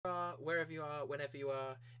wherever you are, whenever you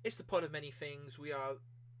are. It's the pod of many things. We are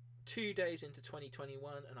 2 days into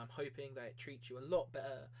 2021, and I'm hoping that it treats you a lot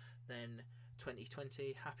better than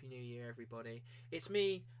 2020. Happy New Year, everybody. It's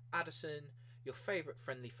me, Adderson, your favourite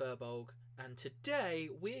friendly furbolg, and today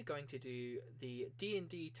we're going to do the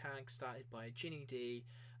DnDTag started by Ginny D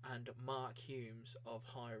and Mark Hulmes of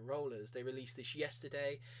High Rollers. They released this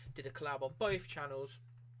yesterday, did a collab on both channels,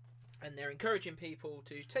 and they're encouraging people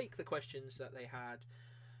to take the questions that they had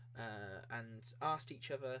and asked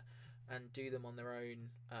each other and do them on their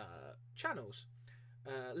own channels.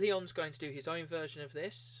 Leon's going to do his own version of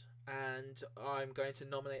this, and I'm going to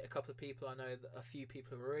nominate a couple of people. I know that a few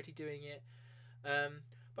people are already doing it,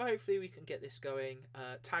 but hopefully we can get this going.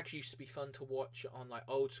 Tags used to be fun to watch on like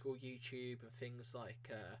old school YouTube and things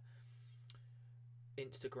like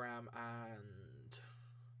Instagram and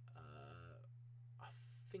I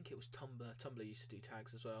think it was Tumblr. Tumblr used to do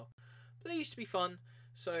tags as well. But they used to be fun,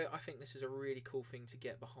 so I think this is a really cool thing to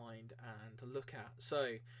get behind and to look at.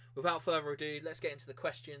 So, without further ado, let's get into the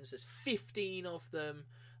questions. There's 15 of them,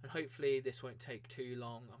 and hopefully this won't take too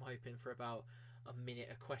long. I'm hoping for about a minute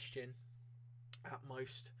a question at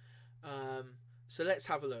most. So let's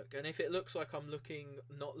have a look. And if it looks like I'm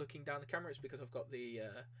not looking down the camera, it's because I've got the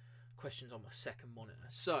questions on my second monitor.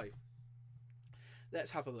 So,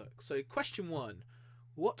 let's have a look. So, question 1.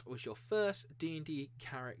 What was your first D&D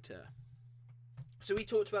character? So we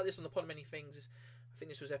talked about this on the Pod of Many Things. I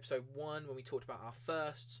think this was episode 1 when we talked about our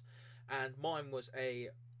firsts. And mine was a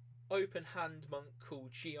open hand monk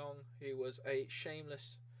called Xiong, who was a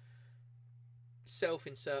shameless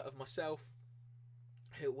self-insert of myself.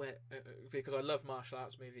 Because I love martial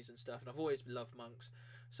arts movies and stuff, and I've always loved monks.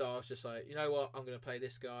 So I was just like, you know what, I'm going to play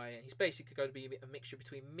this guy. And he's basically going to be a mixture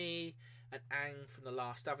between me and Aang from the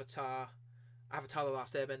last Avatar the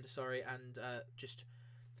Last Airbender, sorry, and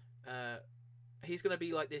he's going to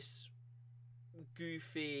be like this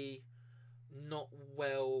goofy, not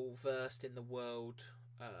well versed in the world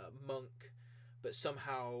monk, but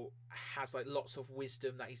somehow has like lots of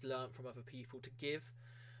wisdom that he's learnt from other people to give.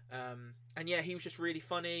 And yeah, he was just really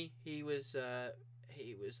funny. He was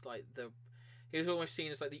almost seen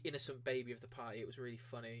as like the innocent baby of the party. It was really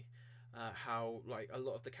funny how like a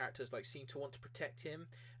lot of the characters like seemed to want to protect him,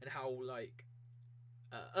 and how like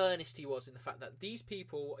earnest he was in the fact that these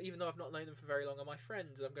people, even though I've not known them for very long, are my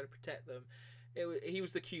friends and I'm going to protect them. He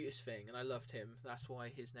was the cutest thing, and I loved him. That's why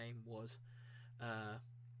his name was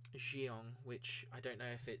Xiong, which I don't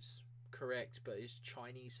know if it's correct, but is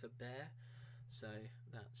Chinese for bear. So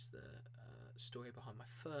that's the story behind my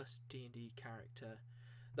first D&D character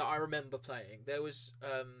that I remember playing. There was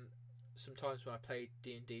some times when I played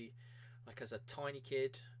D&D like as a tiny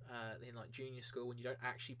kid in like junior school, when you don't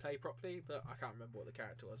actually play properly, but I can't remember what the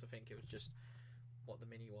character was. I think it was just what the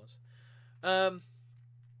mini was.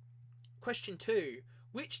 Question 2.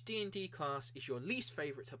 Which D&D class is your least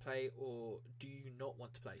favourite to play, or do you not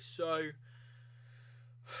want to play? So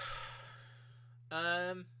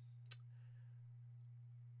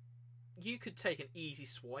you could take an easy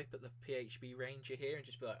swipe at the PHB Ranger here and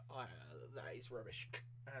just be like, that is rubbish,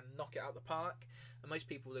 and knock it out the park. And most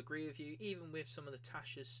people will agree with you. Even with some of the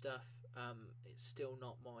Tasha's stuff, it's still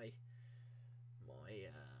not my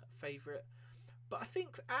favourite. But I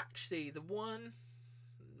think actually the one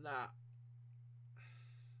that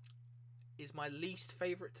is my least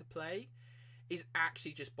favourite to play is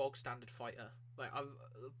actually just bog standard fighter. Like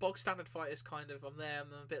bog standard fighters kind of, I'm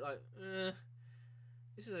a bit like,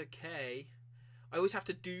 this is okay. I always have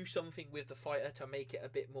to do something with the fighter to make it a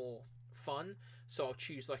bit more fun, so I'll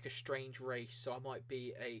choose like a strange race. So I might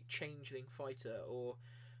be a changeling fighter, or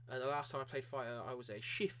the last time I played fighter I was a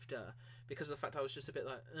shifter, because of the fact I was just a bit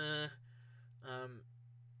like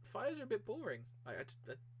fighters are a bit boring.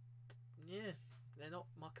 Yeah, they're not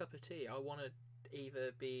my cup of tea. I want to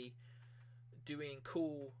either be doing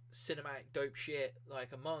cool cinematic dope shit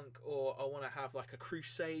like a monk, or I want to have like a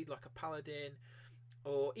crusade like a paladin.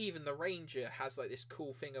 Or even the ranger has like this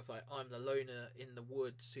cool thing of like, I'm the loner in the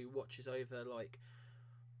woods who watches over like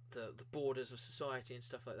the borders of society and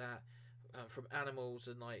stuff like that, from animals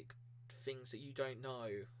and like things that you don't know.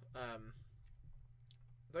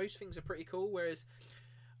 Those things are pretty cool, whereas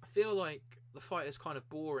I feel like the fighter's kind of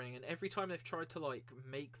boring, and every time they've tried to like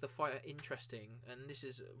make the fighter interesting, and this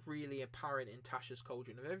is really apparent in Tasha's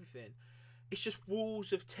Cauldron of Everything, it's just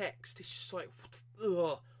walls of text. It's just like,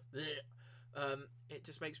 ugh, bleh. It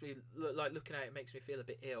just makes me like, looking at it makes me feel a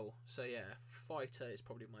bit ill. So yeah, fighter is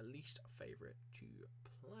probably my least favourite to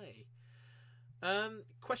play.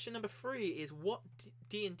 Question number 3 is, what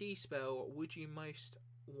D&D spell would you most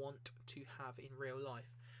want to have in real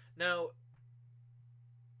life? Now,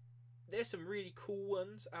 there's some really cool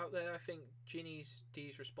ones out there. I think Ginny's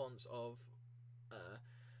D's response of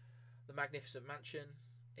the Magnificent Mansion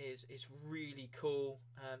is really cool.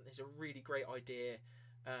 It's a really great idea,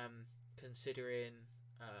 considering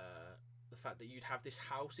the fact that you'd have this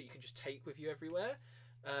house that you can just take with you everywhere.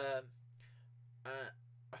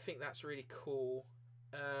 I think that's really cool.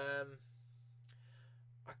 I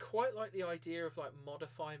quite like the idea of like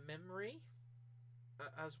modify memory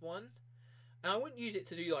as one, and I wouldn't use it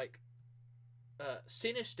to do like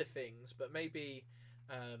sinister things, but maybe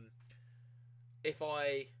if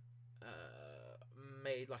I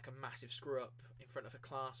made like a massive screw up in front of a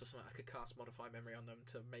class or something, I could cast modify memory on them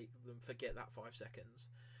to make them forget that 5 seconds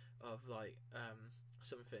of like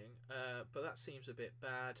something. But that seems a bit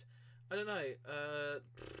bad. I don't know.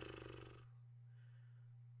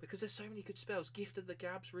 Because there's so many good spells. Gift of the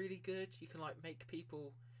Gab's really good. You can like make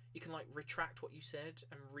people. You can like retract what you said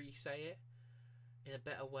and re-say it in a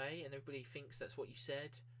better way, and everybody thinks that's what you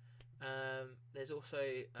said. There's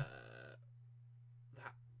also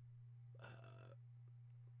that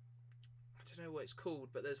I don't know what it's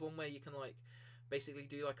called, but there's one where you can like basically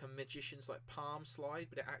do like a magician's like palm slide,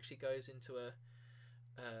 but it actually goes into a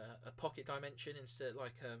pocket dimension instead,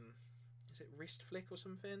 like is it wrist flick or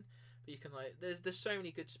something? But you can like there's so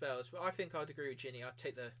many good spells. But I think I'd agree with Ginny. I'd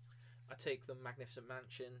take the Magnificent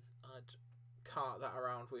Mansion. I'd cart that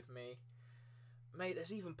around with me. Mate,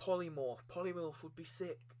 there's even polymorph. Polymorph would be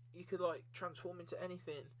sick. You could like transform into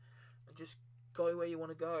anything and just go where you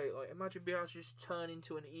want to go. Like imagine being able to just turn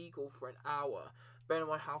into an eagle for an hour. Bear in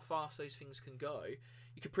mind how fast those things can go.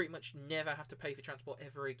 You could pretty much never have to pay for transport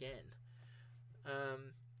ever again.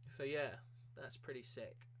 So yeah, that's pretty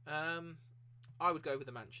sick. I would go with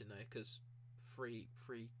the mansion though, because free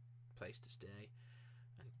place to stay,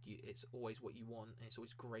 and it's always what you want, and it's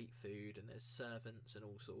always great food, and there's servants and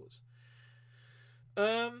all sorts.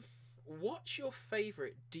 What's your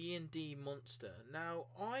favourite D&D monster? Now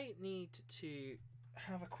I need to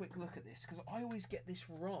have a quick look at this because I always get this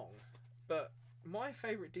wrong. But my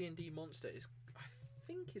favourite D&D monster is, I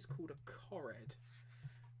think, is called a Korred.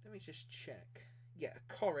 Let me just check. Yeah,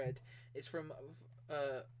 Korred. It's from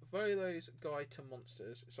Volo's Guide to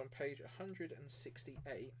Monsters. It's on page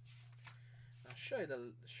 168. I'll show you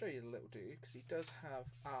the little dude because he does have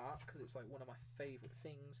art, because it's like one of my favourite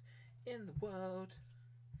things in the world.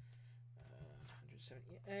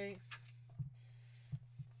 178.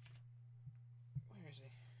 Where is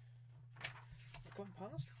he? I've gone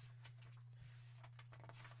past.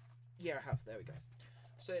 Yeah, I have. There we go.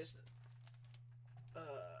 So it's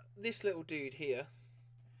this little dude here.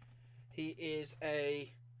 He is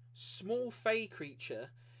a small fey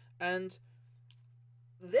creature, and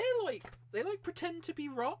they pretend to be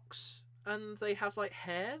rocks, and they have like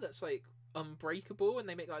hair that's like unbreakable, and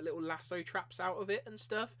they make like little lasso traps out of it and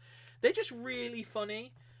stuff. They're just really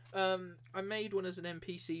funny. I made one as an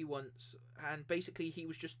NPC once, and basically he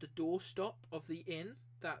was just the doorstop of the inn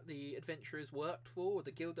that the adventurers worked for, or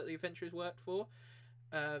the guild that the adventurers worked for.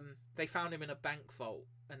 They found him in a bank vault,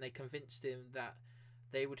 and they convinced him that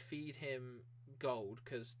they would feed him gold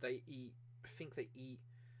because they eat. I think they eat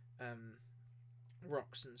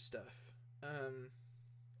rocks and stuff.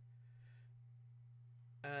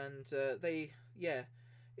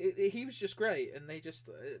 He was just great, and they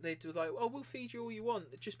were like, "Oh, we'll feed you all you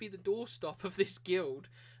want. Just be the doorstop of this guild."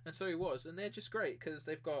 And so he was, and they're just great because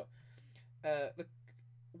they've got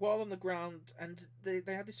while on the ground, and they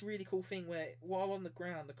had this really cool thing where while on the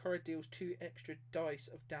ground, the Korred deals 2 extra dice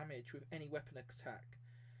of damage with any weapon attack,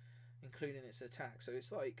 including its attack. So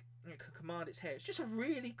it's like it can command its hair. It's just a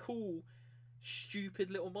really cool, stupid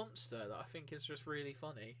little monster that I think is just really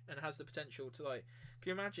funny and has the potential to like. Can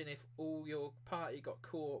you imagine if all your party got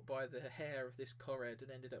caught by the hair of this Korred and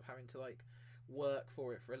ended up having to like work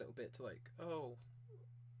for it for a little bit to like,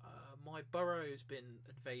 my burrow's been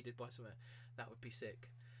invaded by something. That would be sick.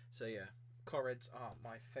 So yeah, Korreds are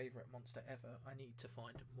my favourite monster ever. I need to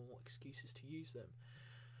find more excuses to use them.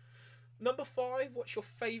 Number 5, what's your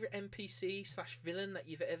favourite NPC / villain that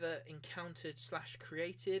you've ever encountered /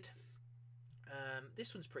 created?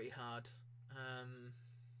 This one's pretty hard.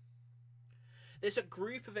 There's a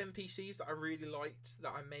group of NPCs that I really liked that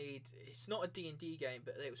I made. It's not a D&D game,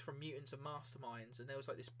 but it was from Mutants and Masterminds, and there was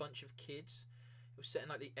like this bunch of kids. It was set in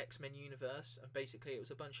like the X-Men universe, and basically it was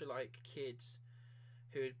a bunch of like kids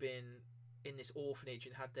who had been in this orphanage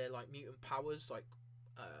and had their like mutant powers like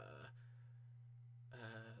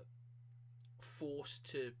forced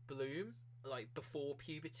to bloom like before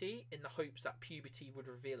puberty, in the hopes that puberty would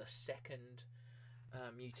reveal a second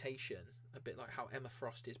mutation, a bit like how Emma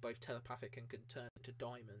Frost is both telepathic and can turn into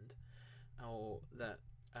Diamond, or that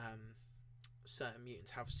certain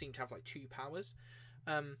mutants seem to have like 2 powers.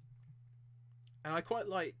 And I quite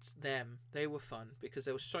liked them. They were fun because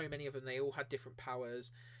there were so many of them. They all had different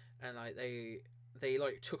powers, and like they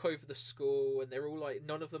like took over the school, and they're all like,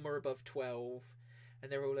 none of them are above 12,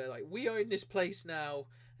 and they're all there like, we own this place now,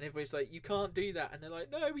 and everybody's like, you can't do that, and they're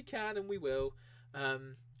like, no, we can and we will.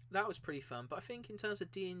 That was pretty fun. But I think in terms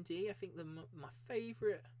of D&D, I think my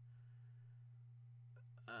favourite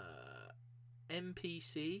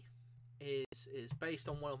NPC is based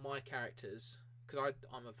on one of my characters, because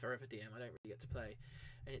I'm a forever DM, I don't really get to play,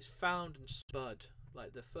 and it's Found and Spud,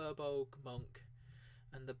 like the Furbolg monk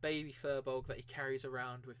and the baby Furbolg that he carries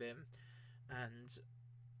around with him, and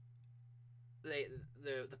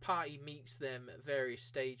the party meets them at various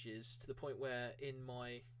stages, to the point where in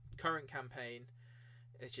my current campaign,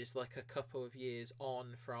 it's just like a couple of years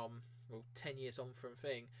on from, well, 10 years on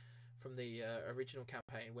from the original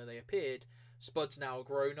campaign where they appeared. Spud's now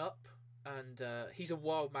grown up, and he's a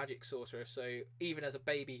wild magic sorcerer, so even as a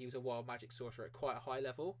baby he was a wild magic sorcerer at quite a high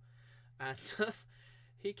level, and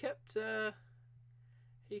he kept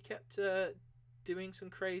doing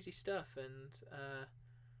some crazy stuff, and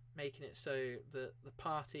making it so that the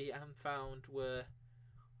party and Found were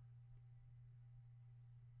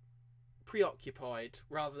preoccupied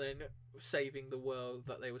rather than saving the world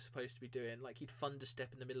that they were supposed to be doing. Like, he'd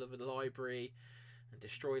thunderstep in the middle of a library and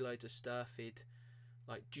destroy loads of stuff. He'd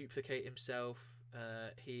like duplicate himself.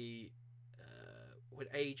 He would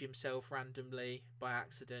age himself randomly by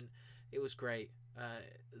accident. It was great.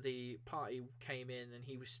 The party came in and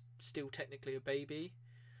he was still technically a baby,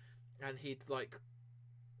 and he'd like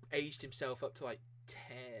aged himself up to like 10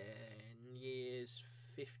 years,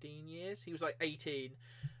 15 years. He was like 18,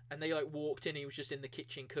 and they like walked in, he was just in the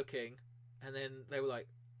kitchen cooking, and then they were like,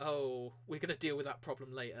 oh, we're gonna deal with that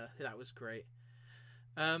problem later. That was great.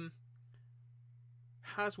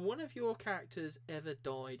 Has one of your characters ever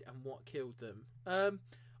died, and what killed them? I've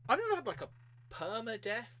never had like a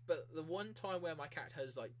permadeath, but the one time where my character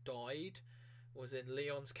has like died was in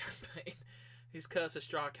Leon's campaign, his Curse of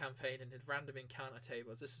Strahd campaign, and his random encounter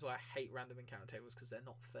tables. This is why I hate random encounter tables, because they're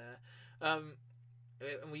not fair.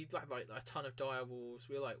 And we had like a ton of dire wolves.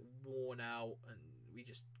 We were like worn out, and we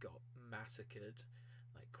just got massacred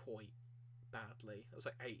like quite badly. It was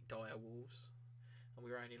like 8 dire wolves, and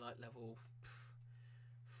we were only like level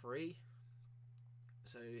 3,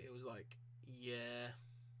 so it was like, yeah,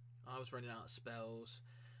 I was running out of spells.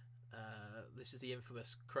 This is the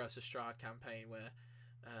infamous Curse of Strahd campaign where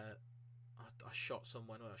I shot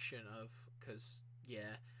someone when I shouldn't have, because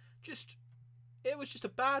yeah, it was just a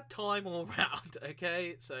bad time all round.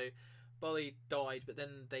 Okay, so Bolly died, but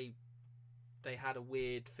then they had a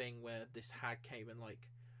weird thing where this hag came and like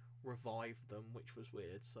revived them, which was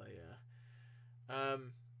weird. So yeah,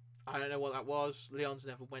 I don't know what that was. Leon's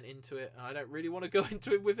never went into it, and I don't really want to go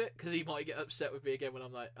into it with it, because he might get upset with me again when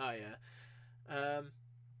I'm like, oh yeah.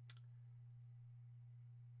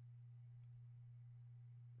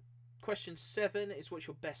 Question 7 is, what's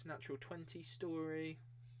your best natural 20 story?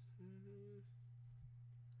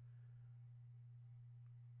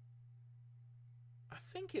 I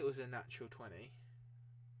think it was a natural 20,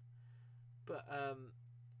 but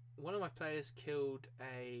one of my players killed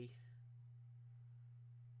a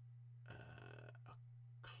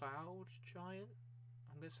cloud giant.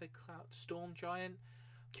 I'm going to say storm giant.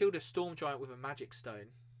 Killed a storm giant with a magic stone.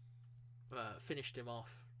 Finished him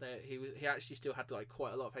off. He actually still had like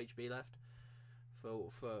quite a lot of HP left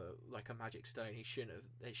for like a magic stone. They shouldn't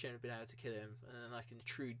have been able to kill him. And then, like in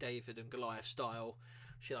true David and Goliath style,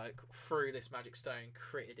 she like threw this magic stone,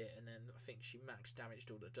 critted it, and then I think she max damaged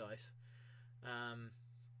all the dice.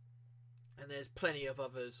 And there's plenty of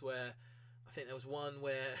others where I think there was one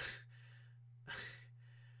where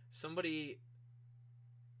somebody,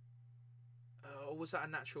 or was that a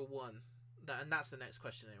natural 1? And that's the next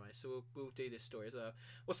question anyway, so we'll do this story as well.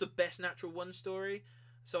 What's the best natural 1 story?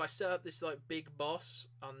 So I set up this like big boss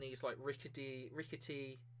on these like rickety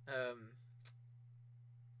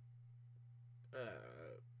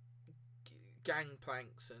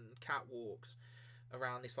gangplanks and catwalks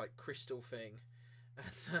around this like crystal thing,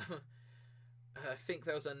 and I think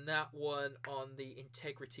there was a nat 1 on the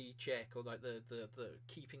integrity check, or like the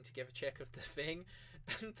keeping together check of the thing,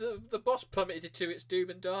 and the boss plummeted to its doom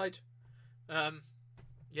and died.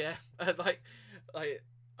 Yeah, like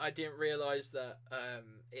I didn't realise that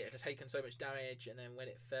it had taken so much damage, and then when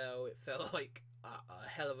it fell like a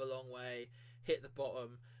hell of a long way, hit the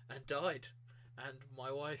bottom and died. And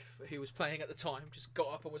my wife, who was playing at the time, just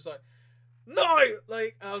got up and was like, no!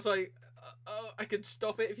 Like, I was like, oh, I can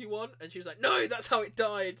stop it if you want. And she was like, no, that's how it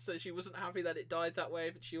died. So she wasn't happy that it died that way,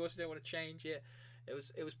 but she also didn't want to change it. It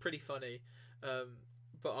was pretty funny.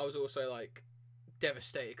 But I was also like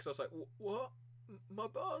devastated because I was like, what? My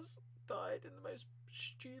boss died in the most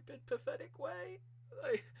stupid, pathetic way.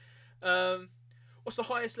 Like, what's the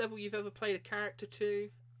highest level you've ever played a character to?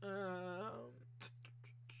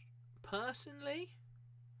 Personally,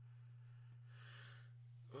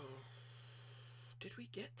 did we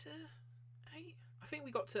get to 8? I think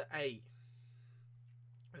we got to 8.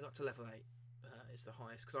 We got to level 8 is the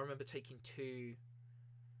highest, because I remember taking 2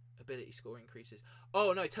 ability score increases.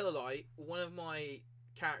 Oh no, tell a lie. One of my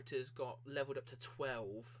characters got leveled up to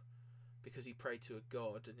 12 because he prayed to a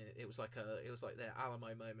god, and it was like their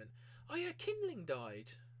Alamo moment. Oh yeah, Kindling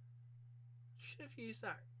died. Should have used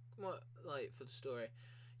that like for the story.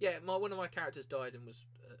 Yeah, one of my characters died and was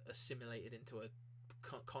assimilated into a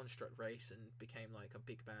construct race and became like a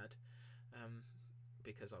big bad,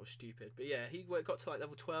 because I was stupid. But yeah, he got to like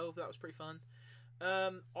level 12. That was pretty fun.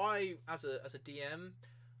 I as a DM,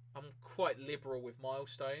 I'm quite liberal with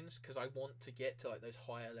milestones because I want to get to like those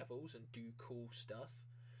higher levels and do cool stuff,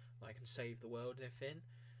 like, and save the world and everything.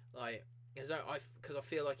 Like, because I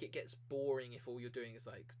feel like it gets boring if all you're doing is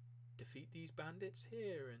like defeat these bandits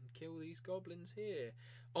here and kill these goblins here.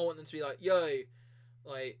 I want them to be like, yo,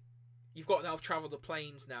 like, you've got to now travel the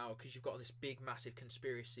plains now because you've got this big massive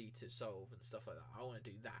conspiracy to solve and stuff like that. I want to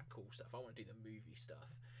do that cool stuff. I want to do the movie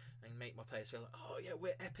stuff and make my players feel like, oh yeah,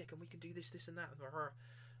 we're epic and we can do this, this and that.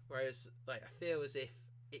 Whereas, like, I feel as if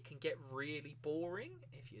it can get really boring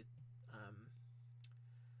if you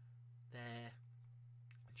they're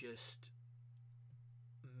just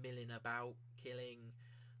milling about killing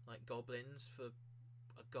like goblins for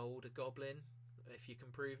a goblin if you can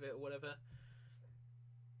prove it or whatever.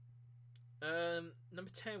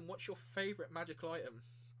 Number 10, what's your favourite magical item?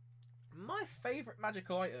 My favourite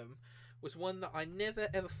magical item was one that I never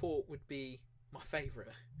ever thought would be my favourite,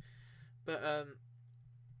 but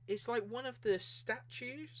it's like one of the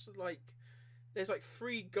statues. Like, there's like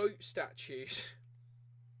 3 goat statues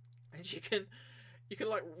and you can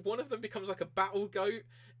like, one of them becomes like a battle goat.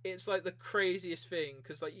 It's like the craziest thing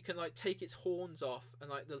because like you can like take its horns off and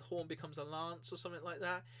like the horn becomes a lance or something like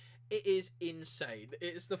that. It is insane.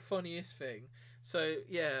 It's the funniest thing. So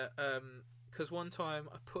yeah, because one time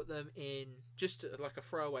I put them in just like a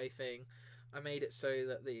throwaway thing. I made it so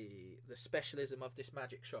that the specialism of this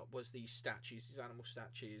magic shop was these statues, these animal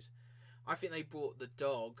statues. I think they brought the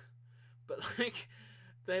dog, but like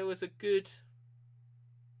there was a good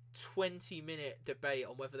 20-minute debate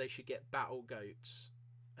on whether they should get battle goats,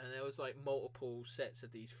 and there was like multiple sets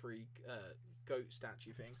of these 3 goat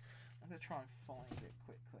statue thing. I'm gonna try and find it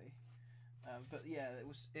quickly, but yeah,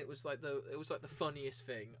 it was like the funniest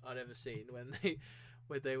thing I'd ever seen when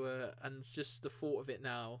they were, and just the thought of it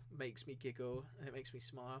now makes me giggle and it makes me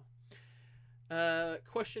smile.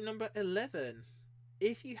 Question number 11: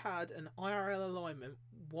 if you had an IRL alignment,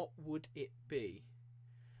 what would it be?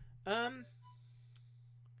 I'm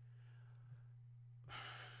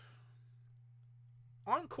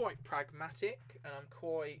quite pragmatic, and I'm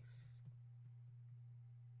quite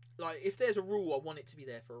like, if there's a rule, I want it to be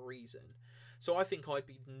there for a reason. So I think I'd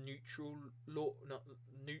be neutral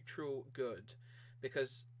good,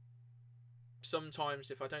 because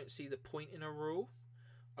sometimes if I don't see the point in a rule,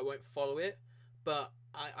 I won't follow it. But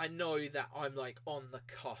I know that I'm like on the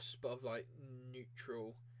cusp of like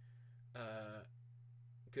neutral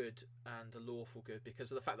good and a lawful good,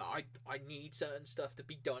 because of the fact that I need certain stuff to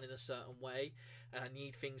be done in a certain way, and I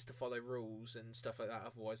need things to follow rules and stuff like that.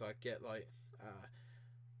 Otherwise I get like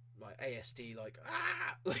ASD, like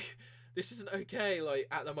this isn't okay. Like,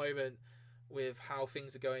 at the moment with how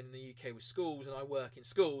things are going in the UK with schools, and I work in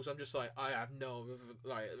schools, I'm just like, I have no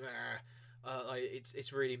like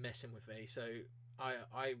it's really messing with me. So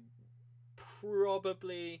I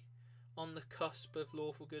probably on the cusp of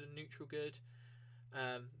lawful good and neutral good,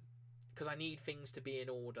 because I need things to be in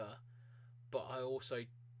order, but I also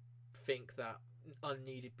think that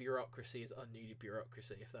unneeded bureaucracy is unneeded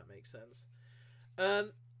bureaucracy, if that makes sense.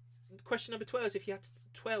 Question number 12 is, if you had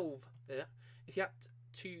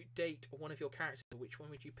to date one of your characters, which one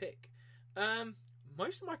would you pick?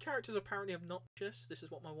 Most of my characters are apparently obnoxious. This is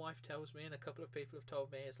what my wife tells me, and a couple of people have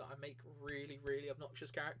told me, is that I make really, really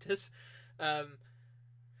obnoxious characters.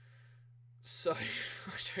 So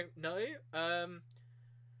I don't know.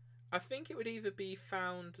 I think it would either be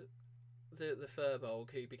Found the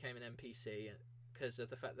Furbolg, who became an NPC because of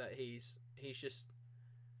the fact that he's just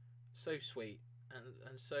so sweet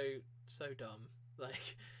and so dumb.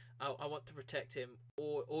 Like, I want to protect him,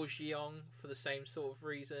 or Xiong, for the same sort of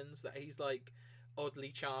reasons, that he's like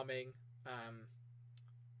oddly charming,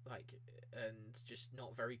 like, and just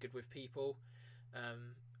not very good with people,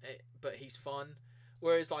 but he's fun.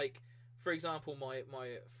 Whereas like for example, my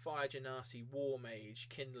Fire Genasi War Mage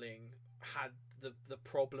Kindling had the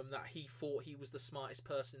problem that he thought he was the smartest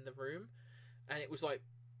person in the room, and it was like,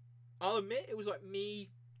 I'll admit, it was like me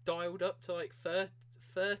dialed up to like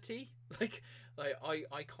 30. Like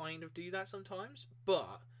I kind of do that sometimes,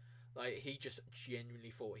 but like he just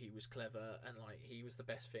genuinely thought he was clever and like he was the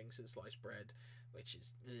best thing since sliced bread, which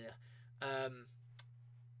is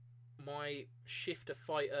my shifter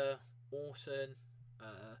fighter Orson,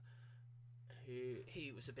 who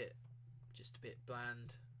he was just a bit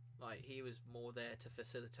bland. Like he was more there to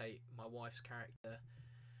facilitate my wife's character,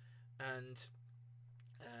 and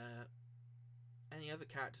any other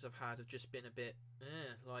characters I've had have just been a bit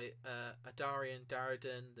like Adarian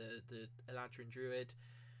Daradon, the Eladrin druid,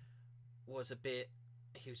 was a bit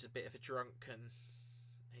of a drunk, and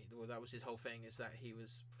well, that was his whole thing, is that he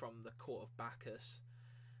was from the court of Bacchus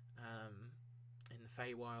in the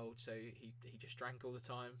Feywild, so he just drank all the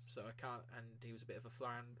time, so I can't, and he was a bit of a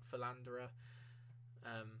philanderer,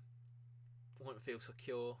 wouldn't feel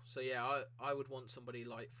secure. So yeah, I would want somebody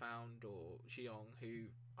like Found or Xiong, who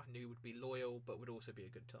I knew would be loyal but would also be a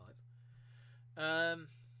good time.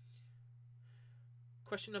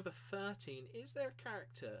 Question number 13: is there a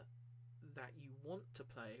character that you want to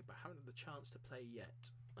play but haven't had the chance to play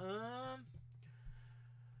yet?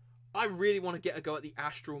 I really want to get a go at the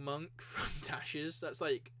Astral Monk from Tasha's. That's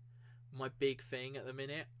like my big thing at the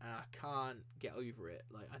minute, and I can't get over it.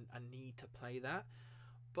 Like I need to play that,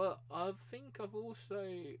 but I think I've also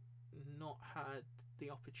not had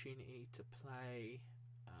the opportunity to play.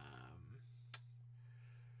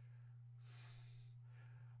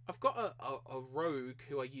 I've got a rogue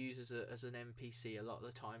who I use as an NPC a lot of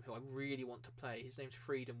the time, who I really want to play. His name's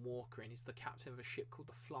Freedom Walker, and he's the captain of a ship called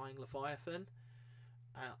the Flying Leviathan.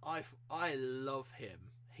 And I love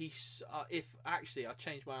him. He's if actually I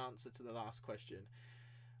changed my answer to the last question.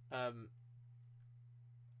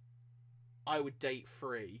 I would date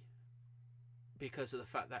Free because of the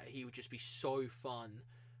fact that he would just be so fun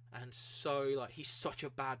and so like, he's such a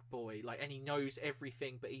bad boy, like, and he knows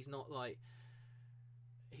everything, but he's not like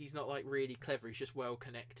really clever. He's just well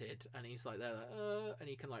connected, and he's like there, and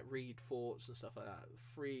he can like read thoughts and stuff like that.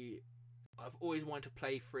 Free, I've always wanted to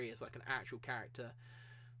play Free as like an actual character.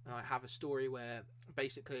 And I have a story where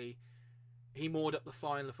basically he moored up the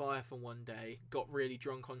Flying Leviathan one day, got really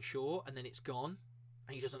drunk on shore, and then it's gone,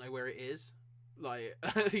 and he doesn't know where it is. Like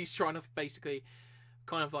he's trying to basically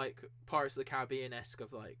kind of like Pirates of the Caribbean-esque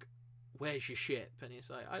of like, where's your ship? And he's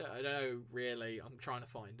like, I don't know really, I'm trying to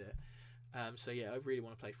find it. So yeah, I really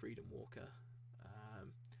want to play Freedom Walker.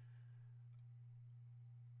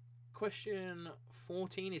 Question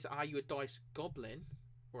 14 is, are you a dice goblin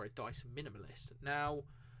or a dice minimalist? Now,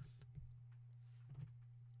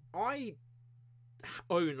 I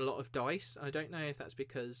own a lot of dice. I don't know if that's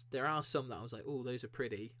because there are some that I was like, oh, those are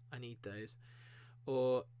pretty, I need those,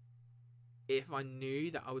 or if I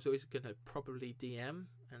knew that I was always going to probably DM,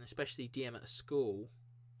 and especially DM at a school,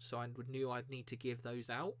 so I knew I'd need to give those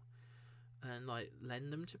out and like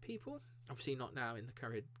lend them to people. Obviously not now in the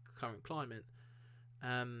current climate.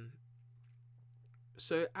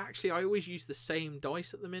 So actually I always use the same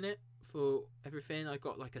dice at the minute for everything. I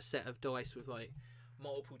got like a set of dice with like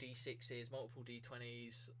multiple D6s, multiple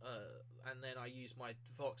D20s, and then I use my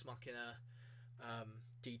Vox Machina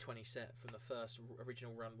D20 set from the first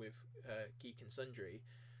original run with Geek and Sundry.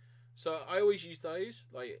 So I always use those.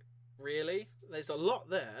 Like, really, there's a lot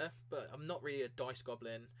there, but I'm not really a dice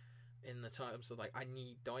goblin in the terms of like I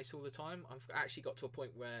need dice all the time. I've actually got to a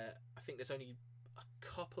point where I think there's only a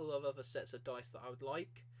couple of other sets of dice that I would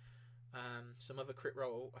like. Some other crit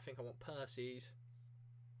roll. I think I want Percy's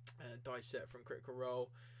dice set from Critical Role,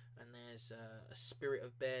 and there's a Spirit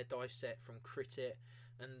of Bear dice set from Crit It,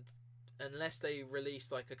 and unless they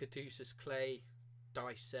release like a Caduceus Clay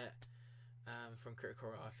dice set from Critical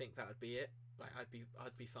Role, I think that would be it. Like I'd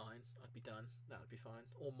be fine. I'd be done. That would be fine.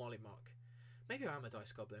 Or Mollymock. Maybe I am a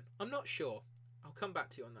dice goblin. I'm not sure. I'll come back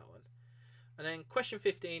to you on that one. And then question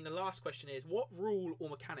 15, the last question is, what rule or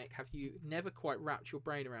mechanic have you never quite wrapped your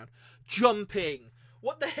brain around? Jumping!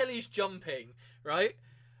 What the hell is jumping? Right?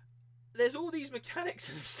 There's all these mechanics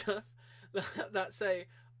and stuff that say,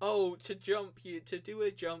 oh, to do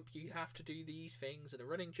a jump, you have to do these things, and a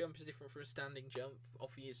running jump is different from a standing jump,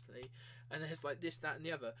 obviously. And there's like this, that, and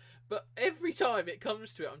the other. But every time it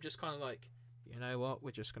comes to it, I'm just kind of like, you know what?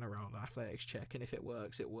 We're just going to roll an athletics check, and if it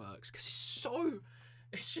works, it works. Because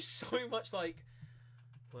it's just so much like,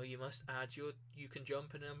 well, you must add you can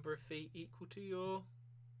jump a number of feet equal to your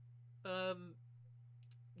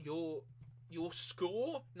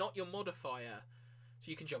score, not your modifier. So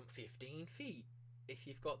you can jump 15 feet. if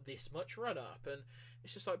you've got this much run up, and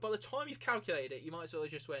it's just like by the time you've calculated it, you might as well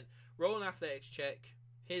have just went roll an athletics check.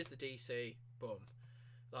 Here's the DC. Boom.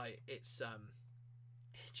 Like it's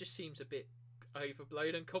it just seems a bit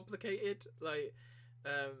overblown and complicated. Like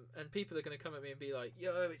and people are going to come at me and be like,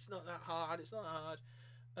 "Yo, it's not that hard. It's not hard."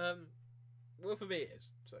 Well, for me, it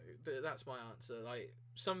is. So that's my answer. Like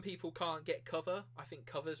some people can't get cover. I think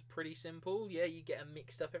cover's pretty simple. Yeah, you get them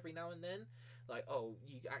mixed up every now and then. Like, oh,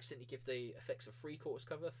 you accidentally give the effects of 3/4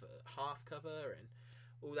 cover for half cover and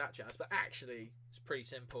all that jazz. But actually, it's pretty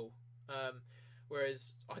simple.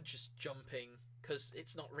 Whereas I'm just jumping, because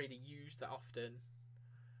it's not really used that often,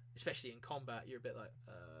 especially in combat. You're a bit like,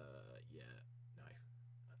 yeah, no.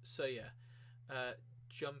 So yeah,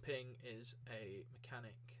 jumping is a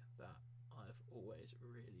mechanic that I've always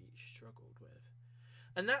really struggled with.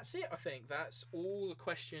 And that's it, I think. That's all the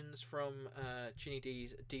questions from Ginny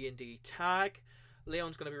D's D&D tag.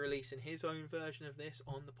 Leon's going to be releasing his own version of this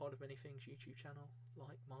on the Pod of Many Things YouTube channel,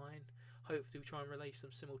 like mine. Hopefully we try and release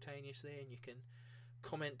them simultaneously, and you can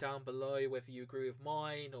comment down below whether you agree with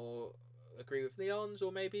mine or agree with Leon's,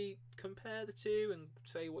 or maybe compare the two and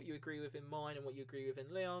say what you agree with in mine and what you agree with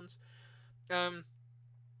in Leon's.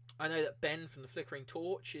 I know that Ben from the Flickering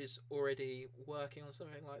Torch is already working on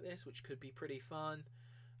something like this, which could be pretty fun.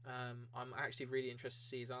 I'm actually really interested to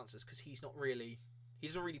see his answers, because he doesn't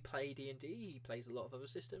really play D&D. He plays a lot of other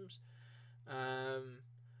systems.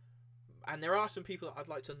 And there are some people that I'd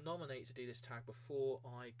like to nominate to do this tag before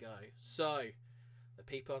I go. So, the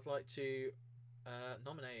people I'd like to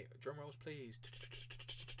nominate, drum rolls please.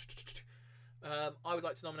 I would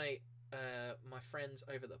like to nominate my friends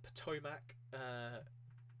over the Potomac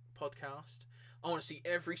podcast. I want to see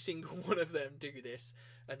every single one of them do this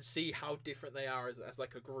and see how different they are as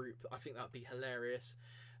like a group. I think that'd be hilarious,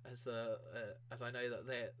 as I know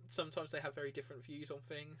that sometimes they have very different views on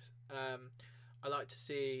things. I like to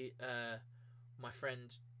see my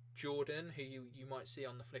friend Jordan, who you might see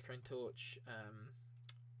on the Flickering Torch,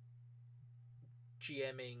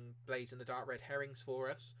 GMing Blades in the Dark Red Herrings for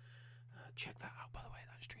us. Check that out, by the way.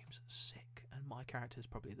 That stream's sick, and my character's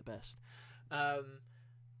probably the best.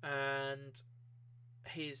 And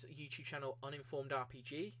his YouTube channel, Uninformed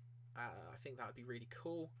RPG. I think that would be really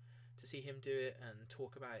cool to see him do it and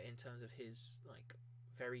talk about it in terms of his like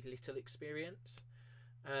very little experience.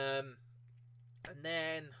 And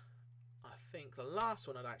then I think the last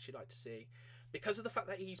one I'd actually like to see, because of the fact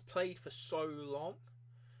that he's played for so long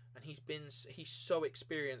and he's so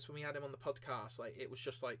experienced. When we had him on the podcast, like it was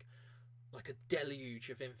just like a deluge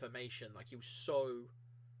of information. Like he was so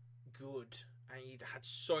good and he'd had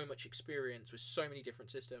so much experience with so many different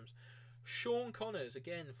systems. Sean Connors,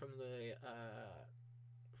 again from the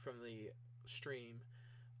stream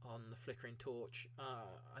on the Flickering Torch.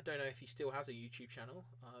 I don't know if he still has a YouTube channel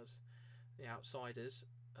as The Outsiders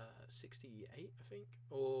 68, I think,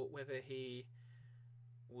 or whether he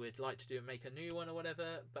would like to make a new one or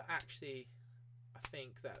whatever. But actually, I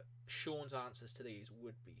think that Sean's answers to these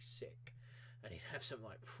would be sick, and he'd have some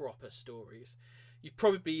like proper stories. You'd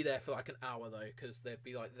probably be there for like an hour though, because they'd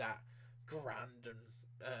be like that grand and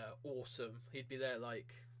awesome. He'd be there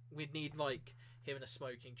like, we'd need like him in a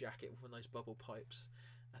smoking jacket with one of those bubble pipes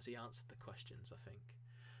as he answered the questions, I think.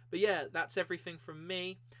 But yeah, that's everything from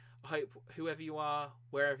me. I hope whoever you are,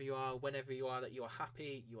 wherever you are, whenever you are, that you are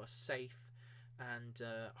happy, you are safe, and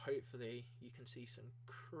hopefully you can see some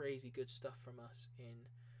crazy good stuff from us in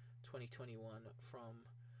 2021 from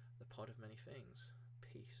the Pod of Many Things.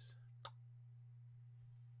 Peace.